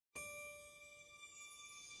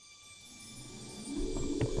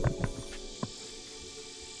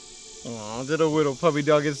Aw, did a little puppy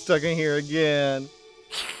dog get stuck in here again?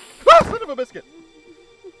 Ah, son of a biscuit!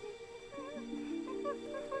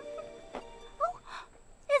 Oh,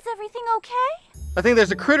 is everything okay? I think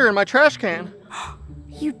there's a critter in my trash can.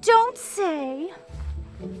 You don't say.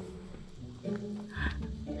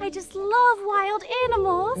 I just love wild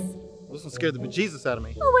animals. This one scared the bejesus out of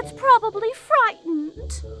me. Oh, it's probably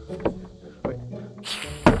frightened. Wait.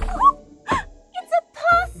 Oh, it's a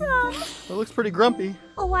possum. It looks pretty grumpy.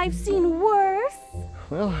 Oh, I've seen worse.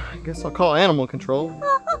 Well, I guess I'll call animal control.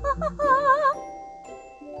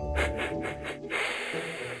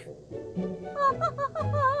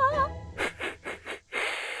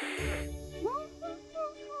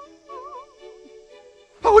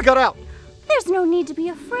 Oh, we got out! There's no need to be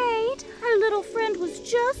afraid. Our little friend was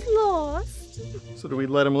just lost. So do we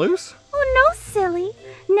let him loose? Oh, no, silly.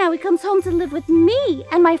 Now he comes home to live with me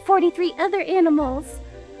and my 43 other animals.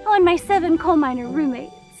 Oh, and my 7 coal miner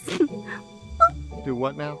roommates. Do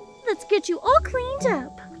what now? Let's get you all cleaned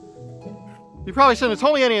up. You probably shouldn't have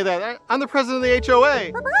told me any of that. I'm the president of the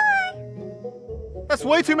HOA. Bye-bye. That's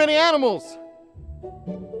way too many animals.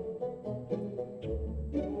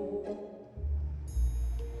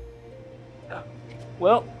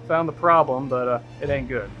 Well, found the problem, but it ain't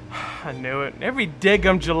good. I knew it. Every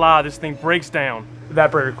daggum July, this thing breaks down.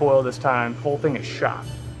 Evaporator coil this time. Whole thing is shot.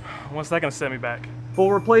 What's that gonna set me back?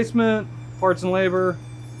 Full replacement, parts and labor.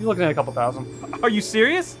 You're looking at a couple thousand. Are you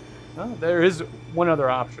serious? Well, there is one other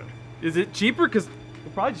option. Is it cheaper? Because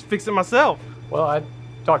I'll probably just fix it myself. Well, I'd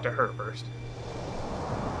talk to her first.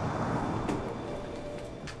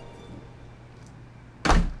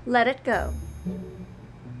 Let it go.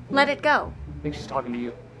 Let it go. I think she's talking to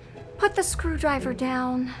you. Put the screwdriver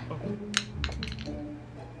down.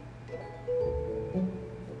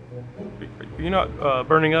 Are you not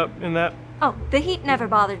burning up in that? Oh, the heat never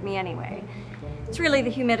bothered me anyway. It's really the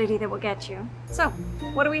humidity that will get you. So,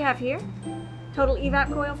 what do we have here? Total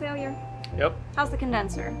evap coil failure? Yep, How's the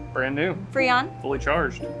condenser? brand new. Freon? Fully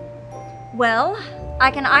charged. Well,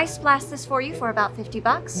 I can ice blast this for you for about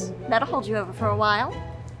 $50. That'll hold you over for a while.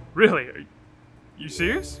 Really? Are you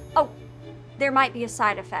serious? Oh, there might be a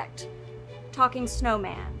side effect. Talking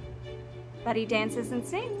snowman. But he dances and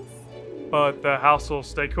sings. But the house will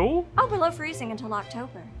stay cool? Oh, below freezing until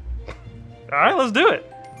October. All right, let's do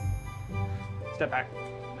it. Step back.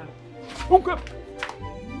 Oh, God.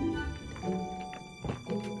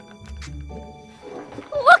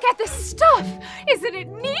 Look at this stuff! Isn't it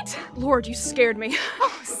neat? Lord, you scared me.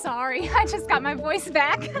 Oh, sorry. I just got my voice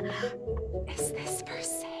back. Is this for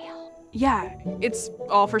sale? Yeah, it's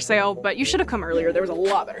all for sale, but you should have come earlier. There was a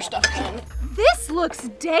lot better stuff coming. This looks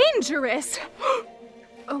dangerous.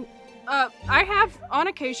 Oh, I have, on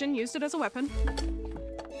occasion, used it as a weapon.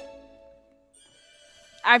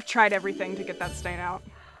 I've tried everything to get that stain out.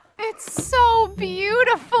 It's so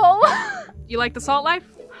beautiful! You like the salt life?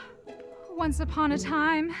 Once upon a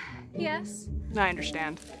time, yes. I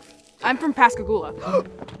understand. I'm from Pascagoula.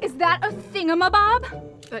 Is that a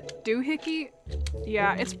thingamabob? That doohickey?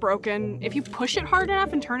 Yeah, it's broken. If you push it hard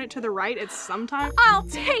enough and turn it to the right, it's sometimes— I'll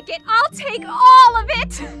take it! I'll take all of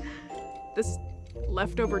it! This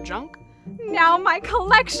leftover junk? Now my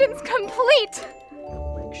collection's complete!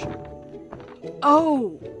 Collection?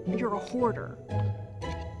 Oh, you're a hoarder.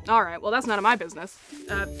 All right, well, that's none of my business.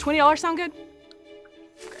 $20 sound good?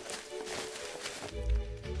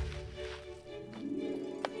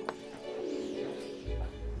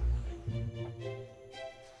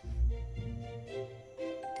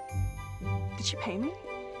 Did you pay me?